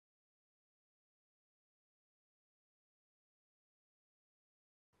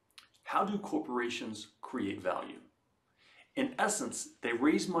How do corporations create value? In essence, they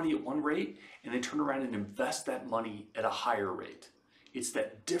raise money at one rate and they turn around and invest that money at a higher rate. It's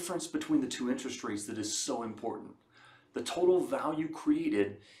that difference between the two interest rates that is so important. The total value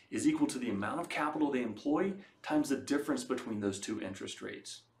created is equal to the amount of capital they employ times the difference between those two interest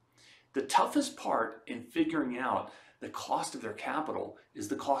rates. The toughest part in figuring out the cost of their capital is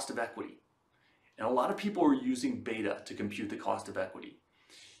the cost of equity. And a lot of people are using beta to compute the cost of equity.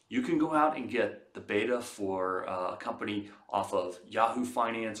 You can go out and get the beta for a company off of Yahoo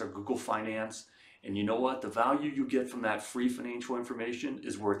Finance or Google Finance. And you know what? The value you get from that free financial information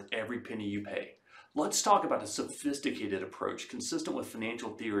is worth every penny you pay. Let's talk about a sophisticated approach consistent with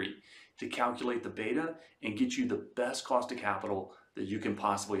financial theory to calculate the beta and get you the best cost of capital that you can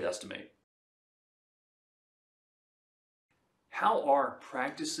possibly estimate. How are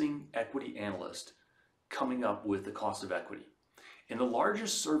practicing equity analysts coming up with the cost of equity? In the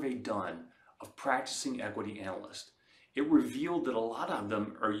largest survey done of practicing equity analysts, it revealed that a lot of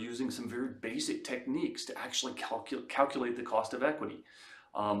them are using some very basic techniques to actually calculate the cost of equity.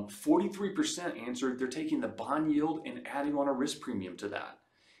 43% answered they're taking the bond yield and adding on a risk premium to that.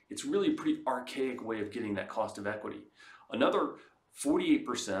 It's really a pretty archaic way of getting that cost of equity. Another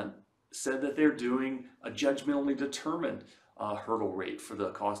 48% said that they're doing a judgmentally determined hurdle rate for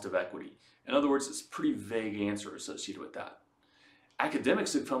the cost of equity. In other words, it's a pretty vague answer associated with that.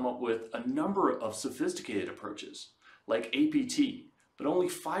 Academics have come up with a number of sophisticated approaches, like APT, but only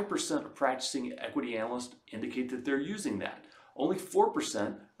 5% of practicing equity analysts indicate that they're using that. Only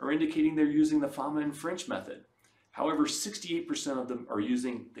 4% are indicating they're using the Fama and French method. However, 68% of them are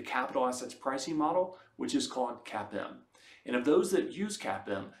using the capital assets pricing model, which is called CAPM. And of those that use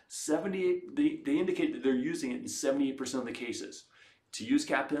CAPM, they indicate that they're using it in 78% of the cases. To use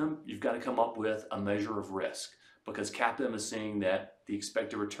CAPM, you've got to come up with a measure of risk, because CAPM is saying that the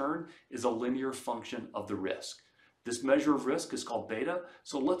expected return is a linear function of the risk. This measure of risk is called beta,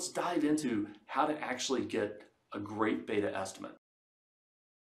 so let's dive into how to actually get a great beta estimate.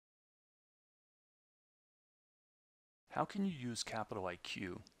 How can you use Capital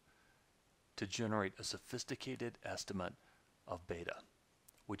IQ to generate a sophisticated estimate of beta,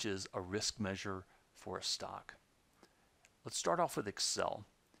 which is a risk measure for a stock? Let's start off with Excel.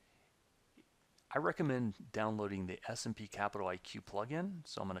 I recommend downloading the S&P Capital IQ plugin.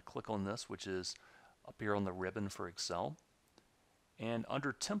 So I'm going to click on this, which is up here on the ribbon for Excel. And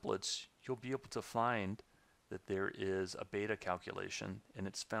under templates, you'll be able to find that there is a beta calculation, and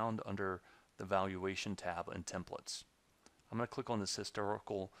it's found under the valuation tab in templates. I'm going to click on this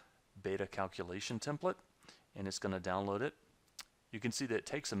historical beta calculation template, and it's going to download it. You can see that it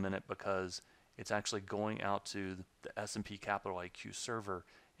takes a minute because it's actually going out to the S&P Capital IQ server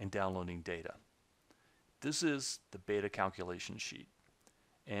and downloading data. This is the beta calculation sheet,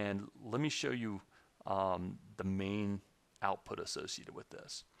 and let me show you the main output associated with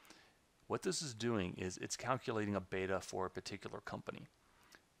this. What this is doing is it's calculating a beta for a particular company,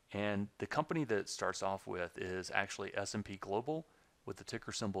 and the company that it starts off with is actually S&P Global with the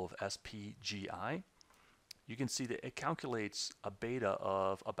ticker symbol of SPGI. You can see that it calculates a beta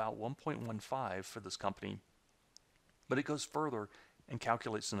of about 1.15 for this company, but it goes further and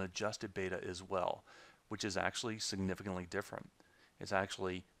calculates an adjusted beta as well, which is actually significantly different. It's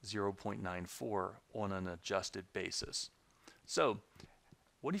actually 0.94 on an adjusted basis. So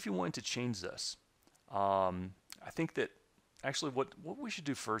what if you wanted to change this? I think that actually what we should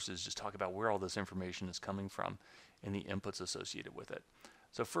do first is just talk about where all this information is coming from and the inputs associated with it.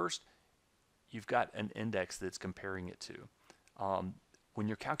 So first, you've got an index that's comparing it to. When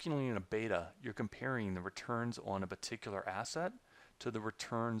you're calculating a beta, you're comparing the returns on a particular asset to the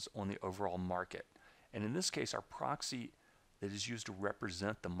returns on the overall market. And in this case, our proxy that is used to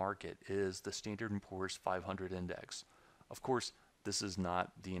represent the market is the Standard & Poor's 500 index. Of course, this is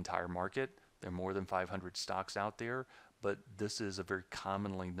not the entire market. There are more than 500 stocks out there, but this is a very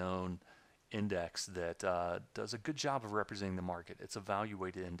commonly known index that does a good job of representing the market. It's a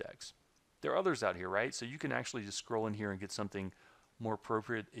value-weighted index. There are others out here, right? So you can actually just scroll in here and get something more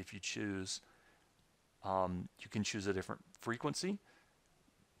appropriate if you choose. You can choose a different frequency.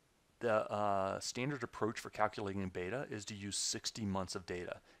 The standard approach for calculating beta is to use 60 months of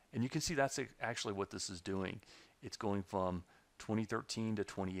data. And you can see that's actually what this is doing. It's going from 2013 to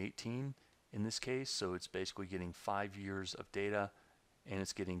 2018 in this case, so it's basically getting 5 years of data, and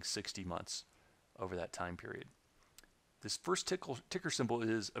it's getting 60 months over that time period. This first ticker symbol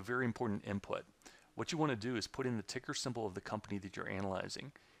is a very important input. What you want to do is put in the ticker symbol of the company that you're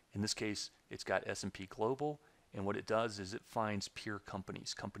analyzing. In this case, it's got S&P Global, and what it does is it finds peer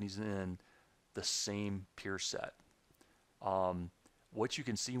companies in the same peer set. what you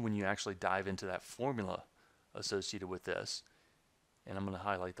can see when you actually dive into that formula associated with this, and I'm going to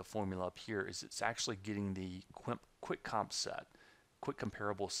highlight the formula up here, is it's actually getting the quick comp set, quick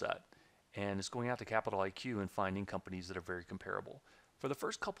comparable set, and it's going out to Capital IQ and finding companies that are very comparable. For the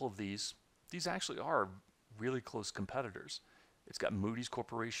first couple of these actually are really close competitors. It's got Moodys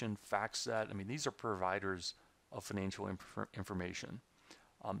Corporation, FactSet. I mean, these are providers of financial information.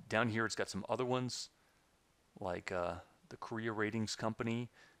 Down here, it's got some other ones like the Korea Ratings Company.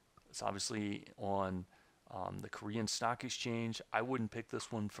 It's obviously on the Korean Stock Exchange. I wouldn't pick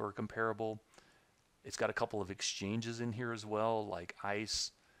this one for comparable. It's got a couple of exchanges in here as well, like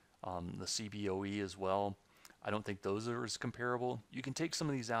ICE, the CBOE as well. I don't think those are as comparable. You can take some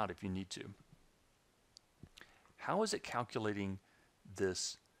of these out if you need to. How is it calculating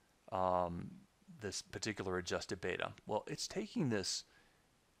this this particular adjusted beta? Well, it's taking this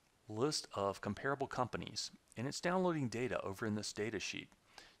list of comparable companies and it's downloading data over in this data sheet.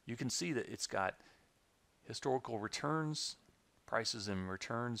 You can see that it's got historical returns, prices and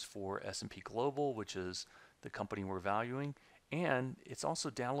returns for S&P Global, which is the company we're valuing, and it's also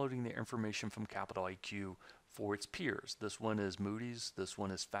downloading the information from Capital IQ for its peers. This one is Moodys, this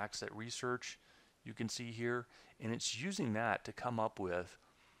one is FactSet Research, you can see here, and it's using that to come up with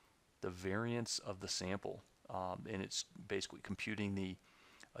the variance of the sample, and it's basically computing the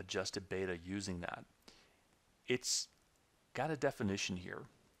adjusted beta using that. It's got a definition here.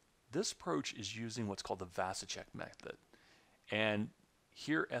 This approach is using what's called the Vasicek method, and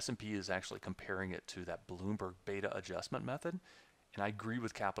here S&P is actually comparing it to that Bloomberg beta adjustment method, and I agree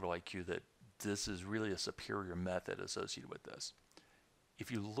with Capital IQ that this is really a superior method associated with this.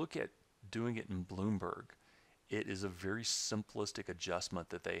 If you look at doing it in Bloomberg, it is a very simplistic adjustment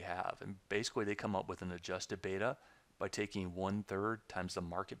that they have, and basically they come up with an adjusted beta by taking 1/3 times the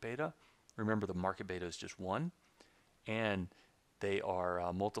market beta. Remember, the market beta is just 1, and they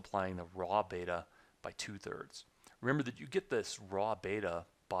are multiplying the raw beta by 2/3. Remember that you get this raw beta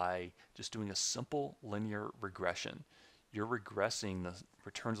by just doing a simple linear regression. You're regressing the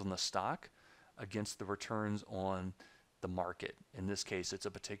returns on the stock against the returns on the market. In this case, it's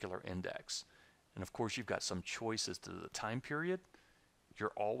a particular index. And of course, you've got some choices to the time period.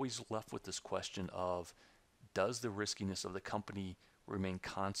 You're always left with this question of, does the riskiness of the company remain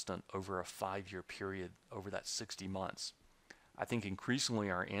constant over a 5-year period over that 60 months? I think increasingly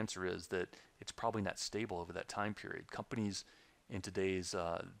our answer is that it's probably not stable over that time period. Companies in today's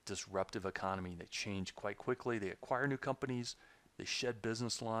disruptive economy, they change quite quickly. They acquire new companies, they shed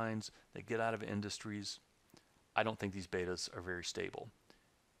business lines, they get out of industries. I don't think these betas are very stable.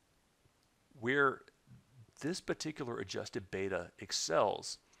 Where this particular adjusted beta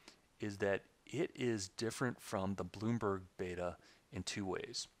excels is that it is different from the Bloomberg beta in 2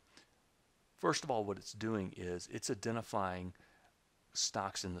 ways. First of all, what it's doing is it's identifying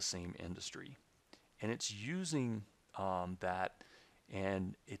stocks in the same industry, and it's using that,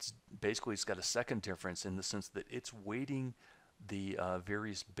 and it's got a second difference in the sense that it's weighting the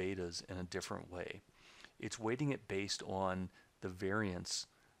various betas in a different way. It's weighting it based on the variance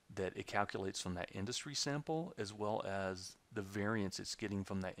that it calculates from that industry sample, as well as the variance it's getting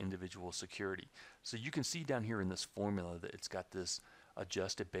from that individual security. So you can see down here in this formula that it's got this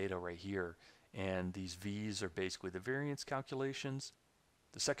adjusted beta right here, and these V's are basically the variance calculations.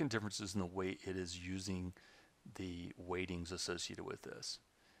 The second difference is in the way it is using the weightings associated with this.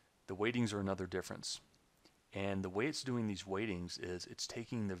 The weightings are another difference, and the way it's doing these weightings is it's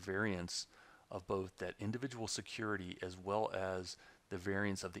taking the variance of both that individual security as well as the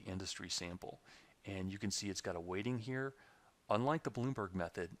variance of the industry sample, and you can see it's got a weighting here. Unlike the Bloomberg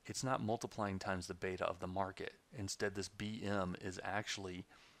method, it's not multiplying times the beta of the market. Instead, this BM is actually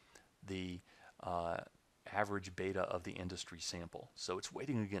the average beta of the industry sample. So it's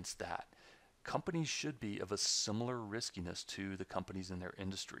weighting against that. Companies should be of a similar riskiness to the companies in their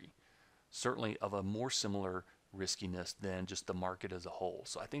industry, certainly of a more similar riskiness than just the market as a whole.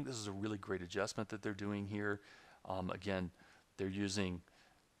 So I think this is a really great adjustment that they're doing here. Again, they're using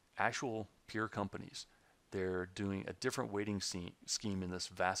actual peer companies. They're doing a different weighting scheme in this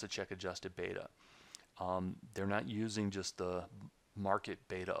Vasicek adjusted beta. They're not using just the market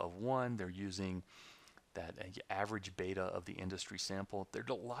beta of 1. They're using that average beta of the industry sample. There's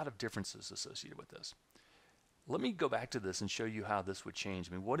a lot of differences associated with this. Let me go back to this and show you how this would change.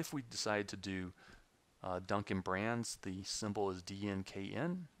 I mean, what if we decide to do Dunkin' Brands? The symbol is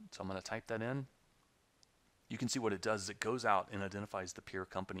DNKN, so I'm going to type that in. You can see what it does is it goes out and identifies the peer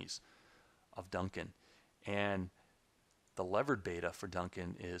companies of Dunkin', and the levered beta for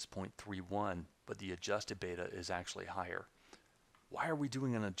Dunkin' is 0.31, but the adjusted beta is actually higher. why are we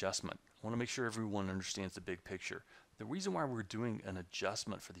doing an adjustment? I want to make sure everyone understands the big picture. The reason why we're doing an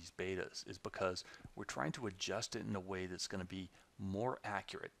adjustment for these betas is because we're trying to adjust it in a way that's going to be more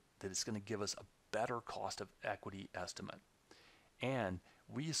accurate, that it's going to give us a better cost of equity estimate. And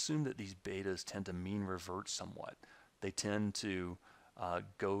we assume that these betas tend to mean revert somewhat. They tend to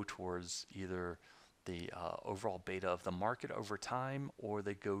go towards either the overall beta of the market over time, or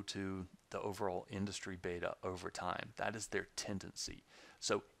they go to the overall industry beta over time. That is their tendency.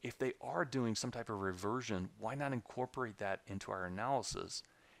 So if they are doing some type of reversion, why not incorporate that into our analysis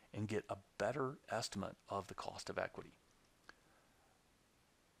and get a better estimate of the cost of equity?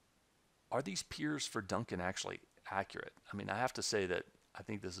 Are these peers for Duncan actually accurate? I mean, I have to say that I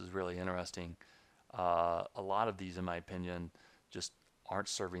think this is really interesting. A lot of these, in my opinion, just aren't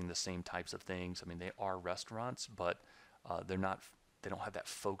serving the same types of things. I mean, they are restaurants, but they're not. They don't have that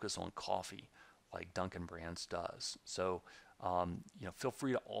focus on coffee like Dunkin' Brands does. So, feel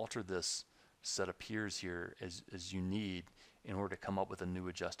free to alter this set of peers here as you need in order to come up with a new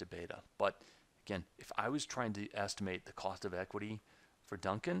adjusted beta. But again, if I was trying to estimate the cost of equity for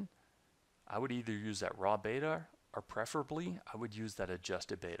Dunkin', I would either use that raw beta, or preferably I would use that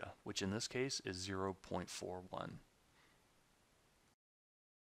adjusted beta, which in this case is 0.41.